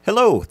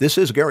Hello, this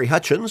is Gary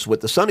Hutchins with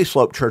the Sunny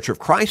Slope Church of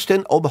Christ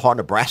in Omaha,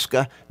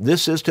 Nebraska.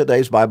 This is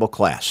today's Bible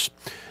class.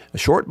 A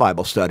short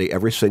Bible study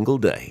every single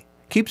day.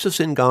 Keeps us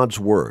in God's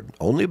Word,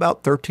 only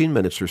about 13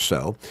 minutes or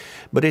so,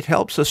 but it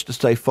helps us to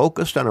stay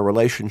focused on a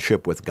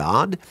relationship with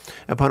God,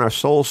 upon our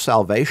soul's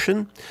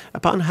salvation,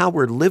 upon how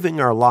we're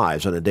living our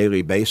lives on a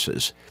daily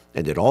basis,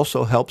 and it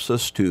also helps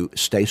us to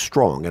stay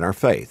strong in our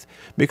faith,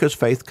 because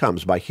faith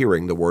comes by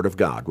hearing the Word of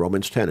God,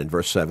 Romans 10 and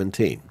verse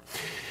 17.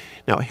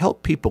 Now,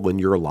 help people in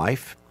your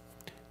life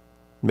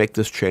make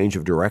this change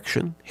of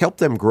direction, help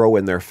them grow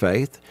in their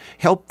faith,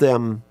 help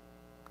them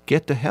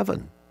get to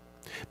heaven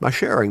by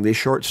sharing these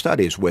short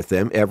studies with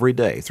them every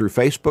day through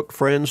Facebook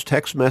friends,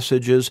 text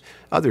messages,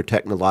 other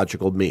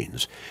technological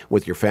means,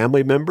 with your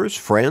family members,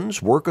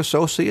 friends, work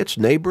associates,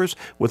 neighbors,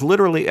 with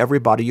literally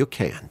everybody you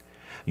can.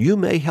 You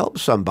may help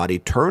somebody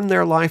turn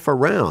their life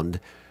around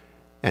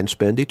and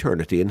spend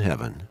eternity in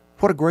heaven.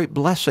 What a great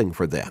blessing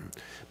for them.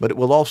 But it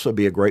will also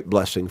be a great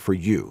blessing for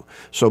you.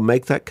 So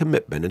make that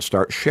commitment and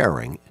start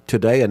sharing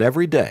today and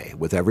every day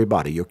with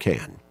everybody you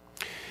can.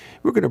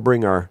 We're going to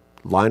bring our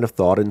line of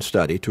thought and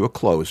study to a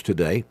close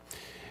today.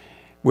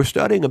 We're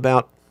studying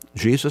about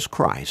Jesus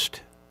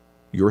Christ,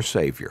 your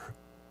Savior.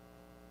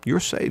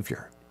 Your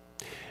Savior.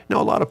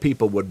 Now, a lot of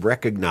people would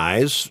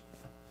recognize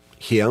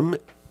Him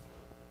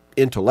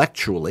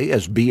intellectually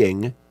as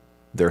being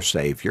their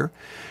Savior.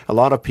 A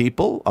lot of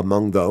people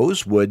among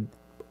those would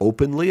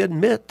openly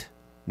admit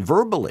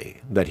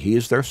verbally that He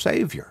is their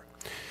Savior.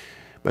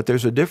 But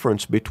there's a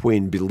difference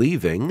between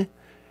believing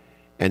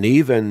and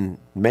even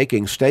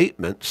making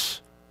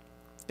statements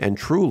and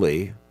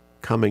truly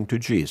coming to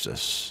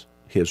Jesus,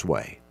 His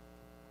way,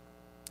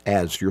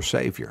 as your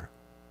Savior.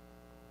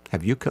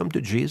 Have you come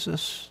to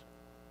Jesus,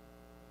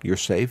 your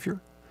Savior?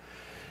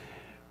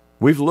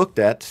 We've looked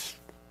at,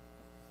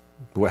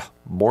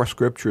 more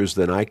scriptures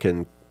than I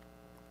can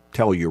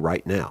tell you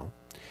right now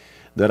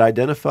that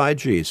identify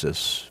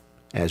Jesus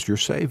as your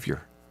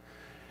Savior.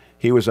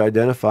 He was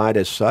identified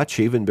as such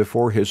even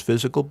before His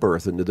physical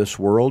birth into this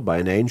world by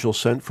an angel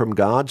sent from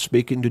God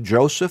speaking to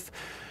Joseph,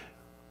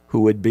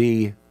 who would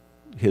be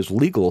His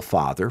legal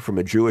father from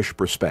a Jewish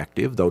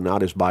perspective, though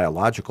not His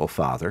biological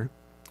father,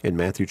 in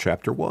Matthew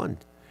chapter 1.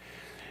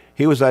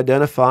 He was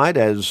identified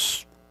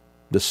as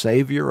the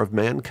Savior of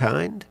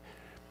mankind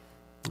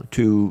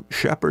to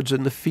shepherds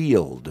in the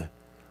field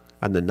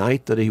on the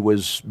night that He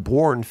was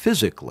born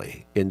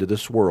physically into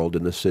this world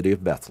in the city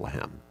of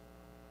Bethlehem.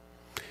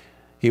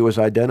 He was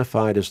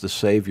identified as the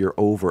Savior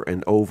over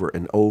and over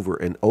and over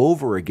and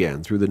over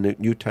again through the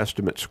New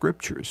Testament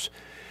scriptures.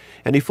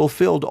 And He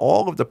fulfilled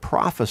all of the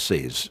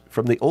prophecies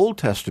from the Old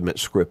Testament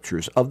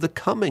scriptures of the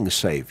coming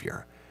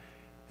Savior.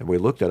 And we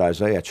looked at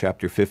Isaiah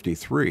chapter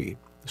 53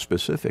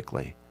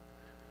 specifically.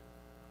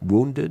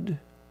 Wounded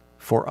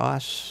for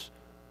us,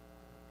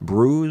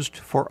 bruised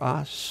for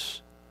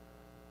us,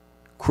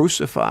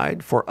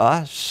 crucified for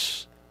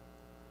us.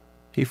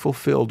 He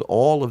fulfilled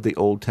all of the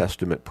Old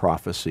Testament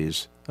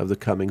prophecies of the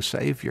coming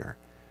Savior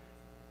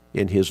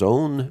in His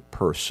own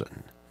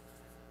person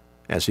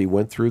as He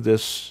went through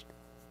this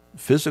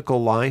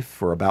physical life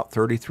for about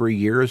 33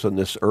 years on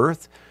this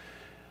earth,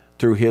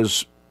 through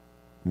His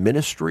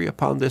ministry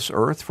upon this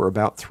earth for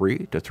about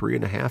 3 to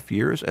 3.5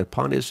 years,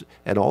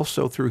 and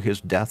also through His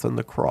death on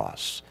the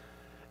cross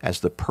as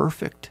the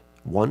perfect,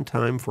 one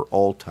time for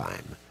all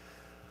time,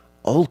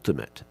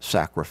 ultimate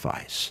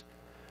sacrifice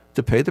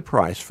to pay the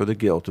price for the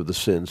guilt of the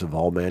sins of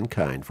all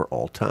mankind for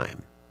all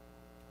time.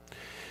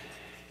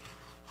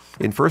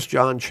 In 1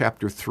 John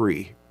chapter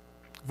 3,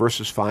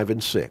 verses 5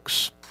 and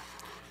 6,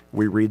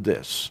 we read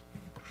this.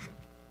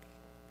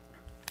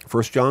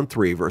 1 John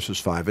 3, verses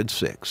 5 and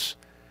 6.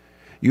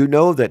 You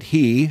know that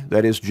He,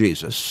 that is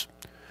Jesus,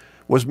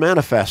 was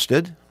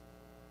manifested,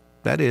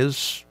 that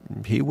is,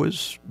 He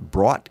was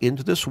brought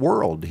into this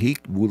world. He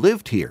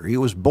lived here. He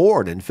was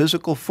born in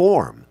physical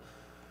form.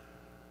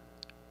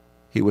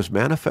 He was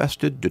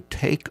manifested to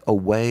take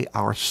away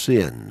our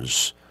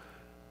sins.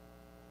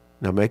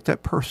 Now make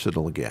that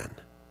personal again.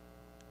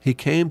 He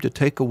came to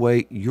take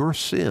away your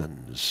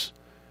sins.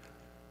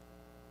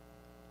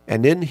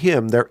 And in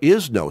Him there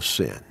is no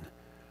sin.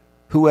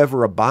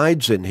 Whoever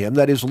abides in Him,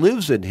 that is,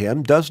 lives in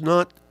Him, does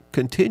not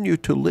continue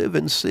to live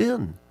in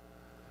sin.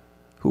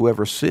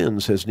 Whoever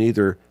sins has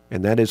neither,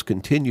 and that is,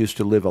 continues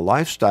to live a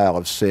lifestyle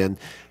of sin,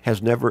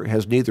 has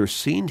neither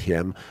seen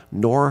Him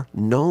nor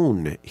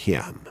known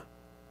Him.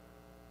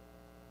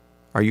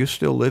 Are you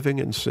still living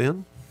in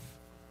sin?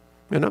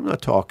 And I'm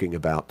not talking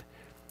about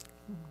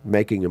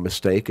making a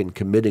mistake and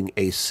committing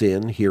a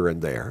sin here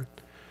and there.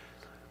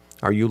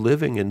 Are you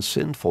living in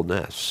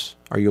sinfulness?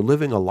 Are you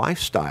living a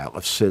lifestyle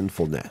of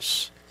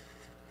sinfulness?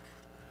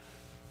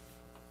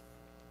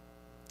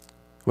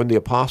 When the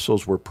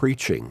apostles were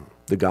preaching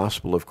the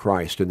gospel of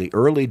Christ in the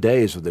early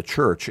days of the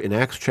church in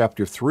Acts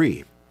chapter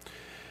 3,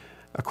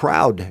 a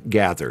crowd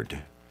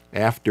gathered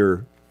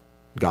after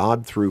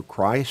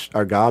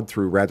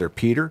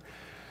Peter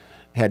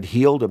had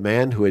healed a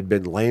man who had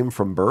been lame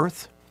from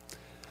birth.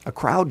 A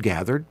crowd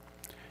gathered,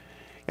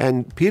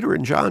 and Peter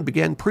and John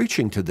began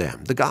preaching to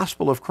them the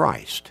gospel of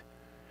Christ.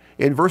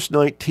 In verse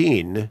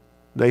 19,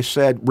 they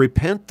said,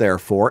 "Repent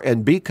therefore,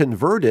 and be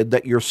converted,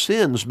 that your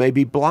sins may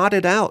be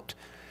blotted out,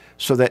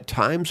 so that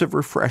times of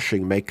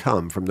refreshing may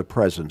come from the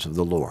presence of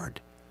the Lord."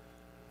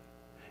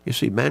 You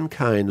see,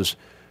 mankind's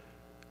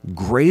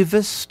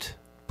gravest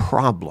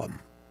problem.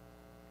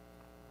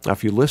 Now,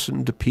 if you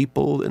listen to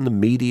people in the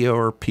media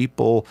or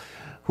people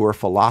who are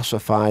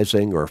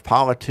philosophizing or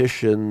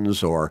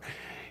politicians or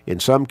in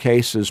some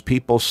cases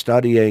people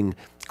studying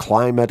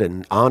climate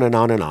and on and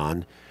on and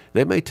on,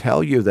 they may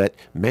tell you that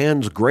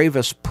man's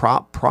gravest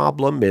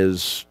problem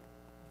is,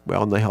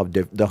 well, and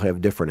they'll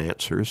have different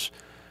answers: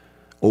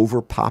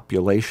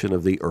 overpopulation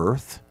of the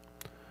earth,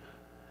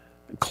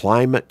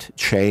 climate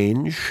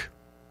change,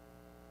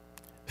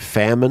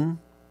 famine,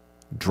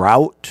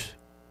 drought,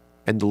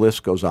 and the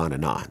list goes on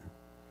and on.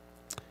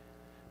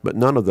 But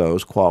none of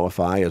those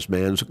qualify as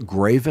man's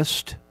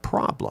gravest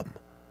problem.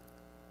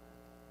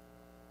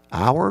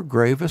 Our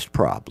gravest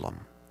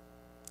problem,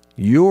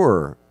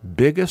 your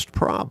biggest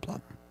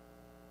problem,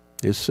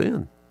 is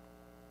sin.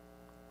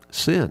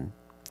 Sin.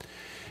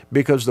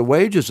 Because the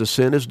wages of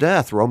sin is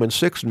death, Romans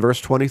 6 and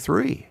verse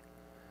 23.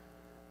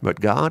 But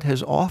God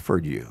has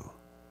offered you,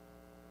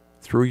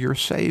 through your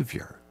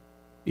Savior,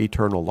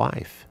 eternal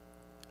life,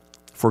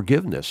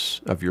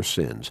 forgiveness of your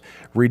sins,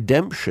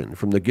 redemption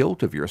from the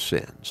guilt of your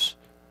sins.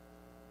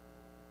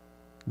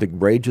 The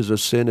wages of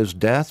sin is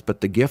death,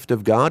 but the gift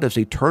of God is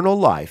eternal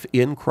life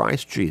in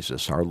Christ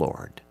Jesus our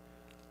Lord.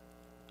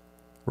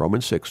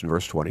 Romans 6 and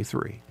verse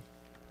 23.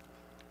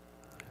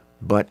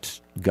 But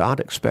God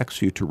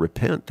expects you to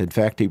repent. In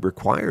fact, He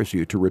requires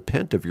you to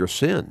repent of your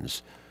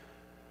sins.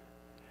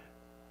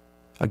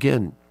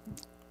 Again,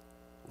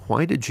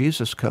 why did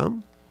Jesus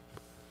come?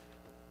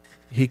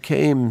 He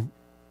came,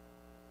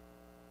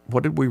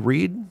 what did we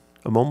read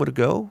a moment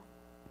ago?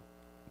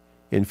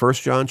 In 1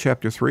 John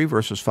chapter 3,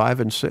 verses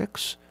 5 and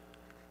 6,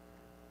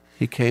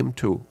 He came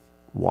to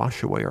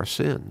wash away our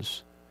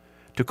sins,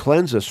 to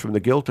cleanse us from the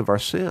guilt of our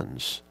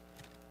sins.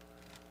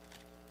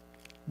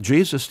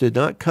 Jesus did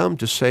not come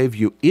to save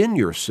you in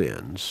your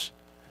sins.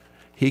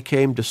 He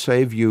came to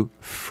save you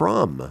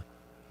from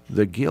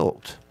the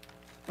guilt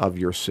of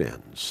your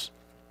sins.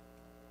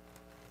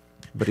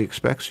 But He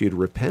expects you to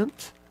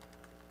repent.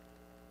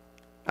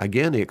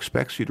 Again, He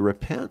expects you to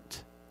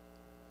repent.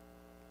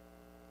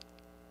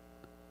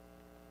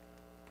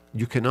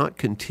 You cannot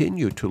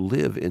continue to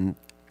live in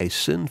a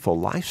sinful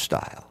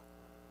lifestyle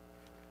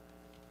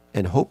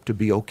and hope to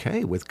be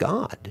okay with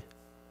God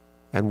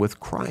and with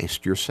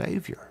Christ, your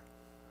Savior.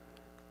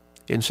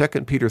 In 2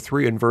 Peter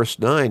 3 and verse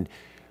 9,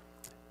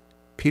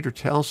 Peter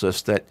tells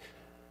us that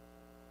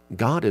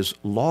God is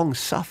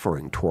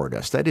long-suffering toward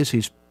us. That is,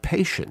 He's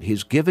patient.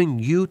 He's giving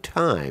you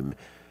time.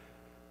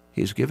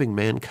 He's giving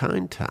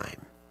mankind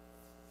time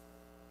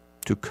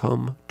to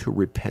come to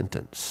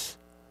repentance.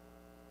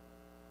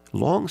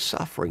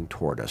 Long-suffering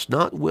toward us,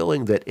 not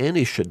willing that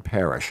any should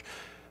perish,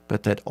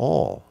 but that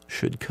all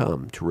should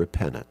come to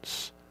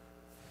repentance.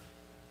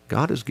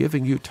 God is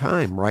giving you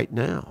time right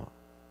now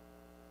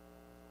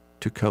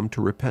to come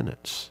to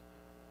repentance.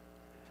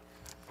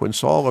 When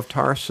Saul of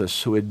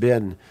Tarsus, who had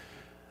been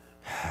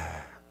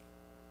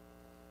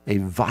a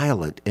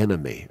violent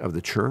enemy of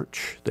the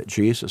church that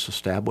Jesus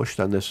established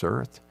on this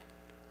earth,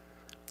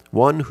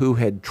 one who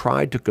had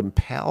tried to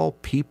compel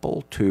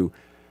people who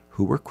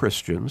were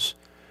Christians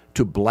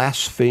to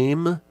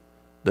blaspheme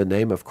the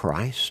name of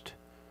Christ,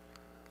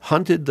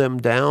 hunted them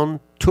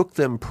down, took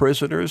them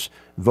prisoners,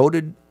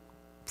 voted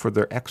for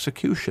their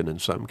execution in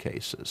some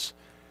cases.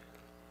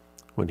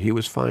 When he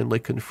was finally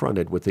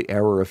confronted with the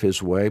error of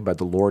his way by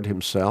the Lord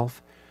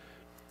Himself,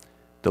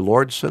 the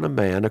Lord sent a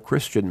man, a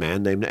Christian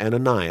man named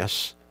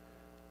Ananias,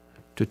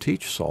 to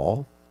teach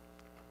Saul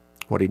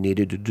what he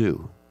needed to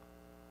do.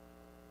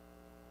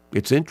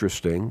 It's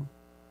interesting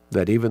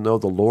that even though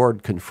the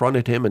Lord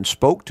confronted him and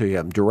spoke to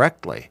him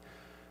directly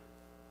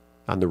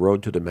on the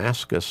road to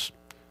Damascus,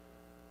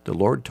 the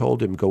Lord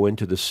told him, "Go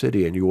into the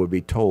city and you will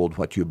be told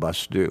what you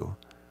must do."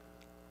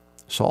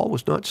 Saul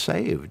was not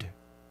saved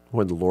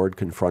when the Lord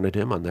confronted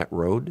him on that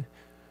road.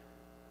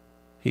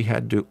 He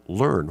had to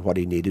learn what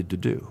he needed to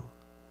do.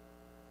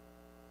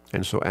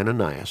 And so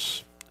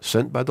Ananias,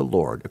 sent by the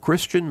Lord, a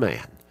Christian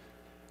man,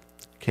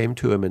 came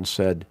to him and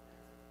said,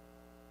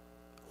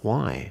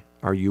 "Why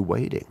are you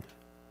waiting?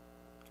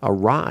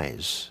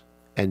 Arise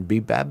and be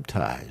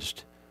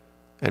baptized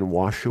and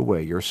wash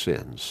away your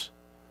sins,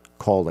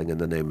 calling in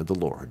the name of the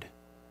Lord."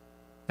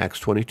 Acts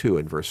 22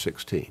 and verse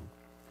 16.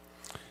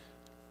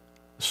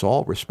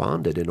 Saul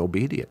responded in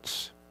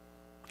obedience.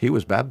 He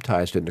was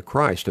baptized into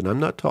Christ, and I'm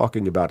not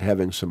talking about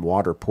having some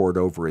water poured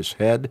over his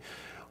head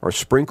or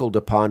sprinkled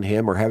upon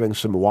him or having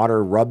some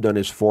water rubbed on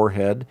his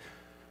forehead.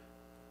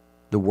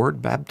 The word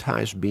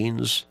baptize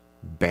means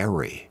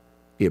bury,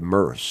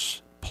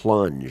 immerse,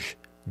 plunge,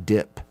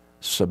 dip,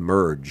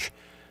 submerge.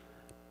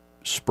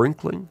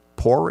 Sprinkling,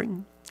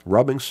 pouring,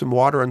 rubbing some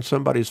water on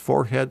somebody's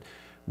forehead,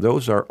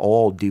 those are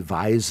all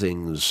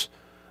devisings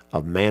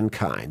of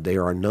mankind. They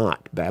are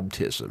not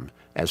baptism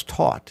as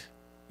taught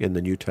in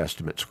the New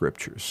Testament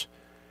scriptures.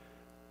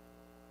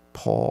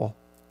 Paul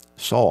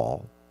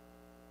Saul,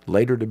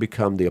 later to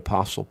become the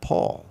Apostle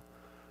Paul,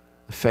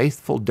 a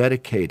faithful,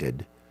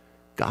 dedicated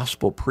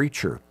gospel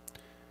preacher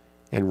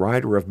and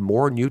writer of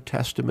more New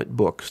Testament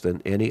books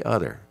than any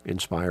other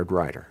inspired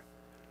writer.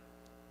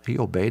 He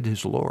obeyed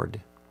his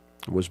Lord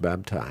and was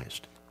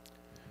baptized.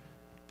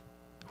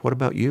 What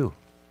about you?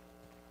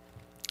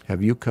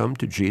 Have you come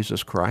to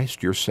Jesus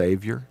Christ, your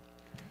Savior,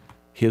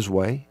 His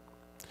way?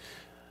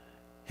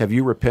 Have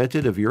you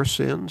repented of your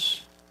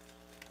sins?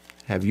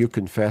 Have you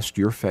confessed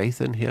your faith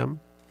in Him?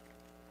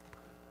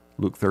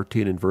 Luke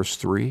 13 and verse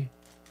 3,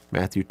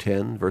 Matthew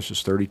 10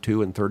 verses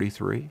 32 and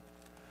 33.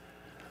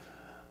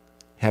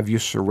 Have you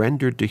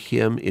surrendered to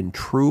Him in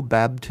true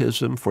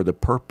baptism for the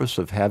purpose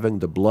of having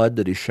the blood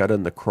that He shed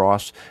on the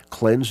cross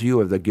cleanse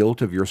you of the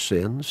guilt of your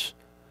sins?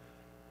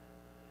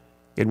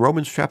 In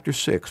Romans chapter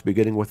 6,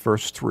 beginning with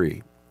verse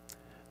 3,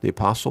 the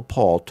Apostle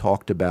Paul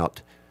talked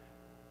about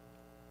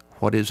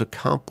what is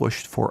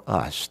accomplished for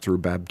us through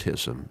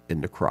baptism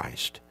into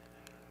Christ.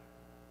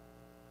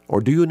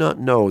 Or do you not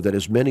know that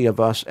as many of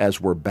us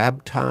as were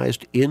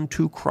baptized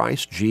into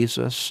Christ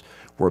Jesus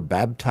were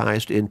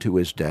baptized into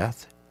His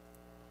death?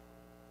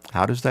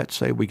 How does that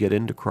say we get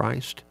into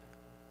Christ?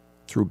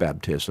 Through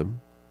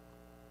baptism.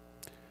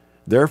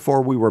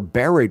 Therefore we were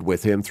buried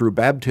with Him through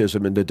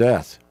baptism into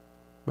death.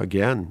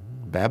 Again,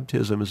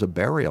 baptism is a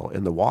burial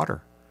in the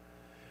water.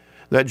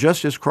 That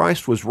just as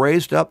Christ was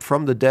raised up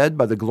from the dead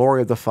by the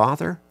glory of the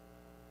Father,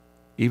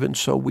 even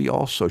so we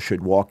also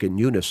should walk in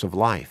newness of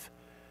life.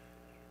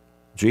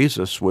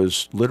 Jesus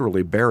was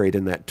literally buried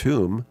in that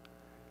tomb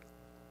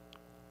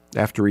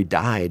after He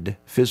died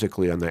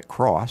physically on that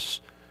cross,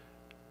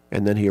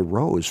 and then He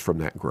arose from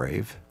that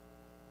grave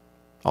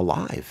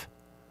alive.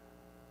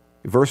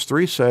 Verse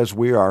 3 says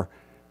we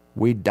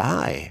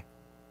die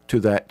to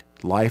that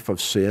life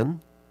of sin.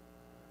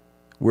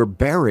 We're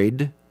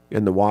buried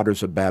in the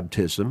waters of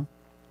baptism,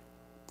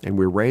 and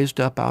we're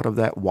raised up out of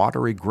that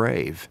watery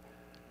grave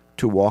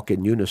to walk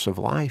in newness of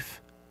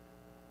life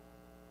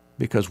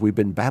because we've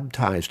been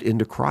baptized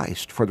into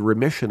Christ for the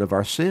remission of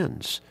our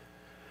sins.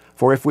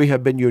 For if we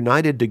have been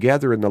united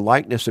together in the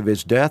likeness of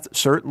His death,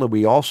 certainly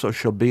we also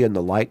shall be in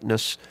the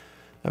likeness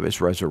of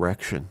His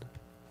resurrection.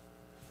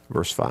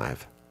 Verse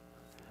 5.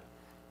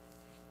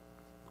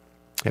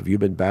 Have you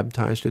been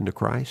baptized into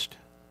Christ?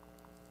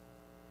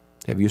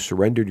 Have you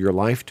surrendered your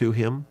life to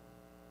Him?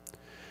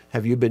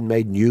 Have you been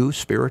made new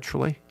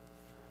spiritually?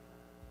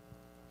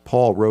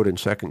 Paul wrote in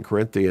 2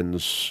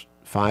 Corinthians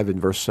 5 and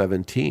verse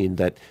 17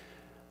 that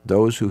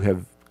those who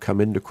have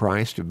come into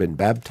Christ, have been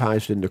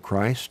baptized into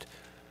Christ,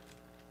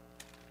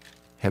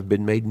 have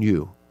been made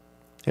new,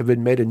 have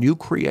been made a new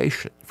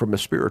creation from a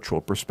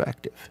spiritual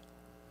perspective.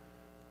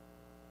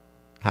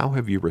 How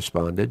have you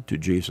responded to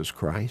Jesus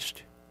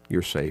Christ,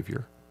 your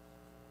Savior?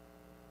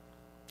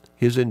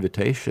 His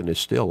invitation is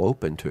still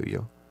open to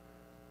you.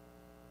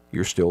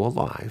 You're still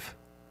alive.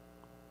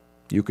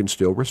 You can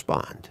still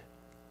respond.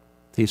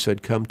 He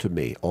said, "Come to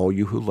me, all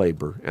you who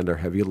labor and are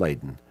heavy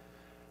laden,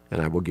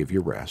 and I will give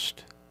you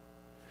rest.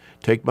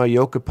 Take my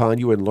yoke upon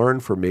you and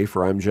learn from me,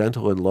 for I am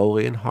gentle and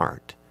lowly in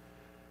heart,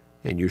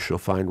 and you shall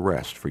find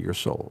rest for your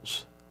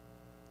souls."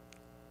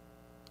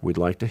 We'd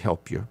like to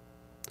help you.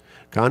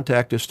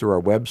 Contact us through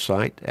our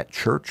website at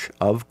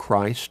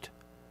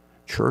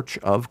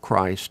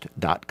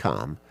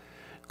churchofchrist.com.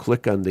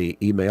 Click on the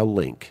email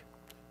link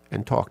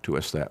and talk to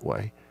us that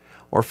way.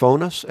 Or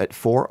phone us at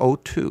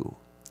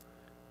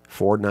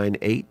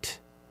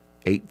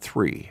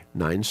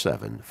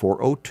 402-498-8397.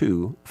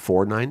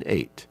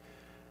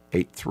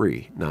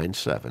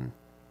 402-498-8397.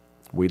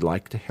 We'd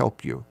like to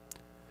help you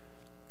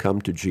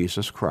come to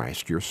Jesus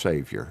Christ, your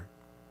Savior,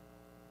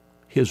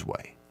 His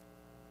way.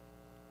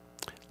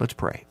 Let's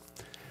pray.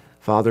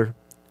 Father,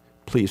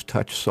 please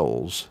touch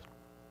souls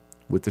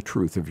with the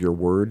truth of your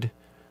word,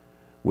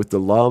 with the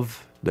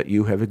love that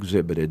you have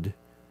exhibited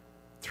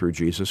through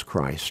Jesus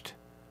Christ,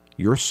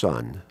 your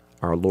Son,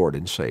 our Lord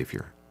and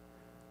Savior.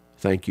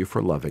 Thank you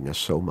for loving us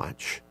so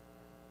much.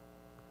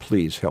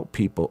 Please help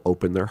people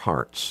open their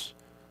hearts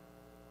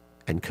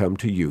and come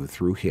to you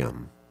through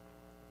Him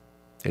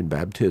in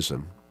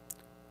baptism,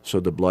 so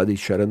the blood He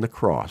shed on the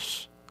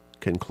cross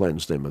can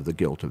cleanse them of the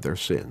guilt of their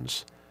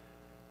sins,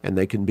 and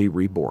they can be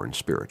reborn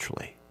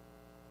spiritually.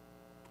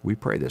 We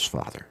pray this,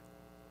 Father,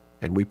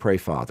 and we pray,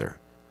 Father,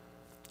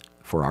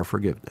 for our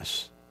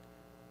forgiveness.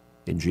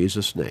 In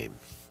Jesus' name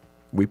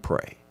we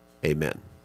pray. Amen.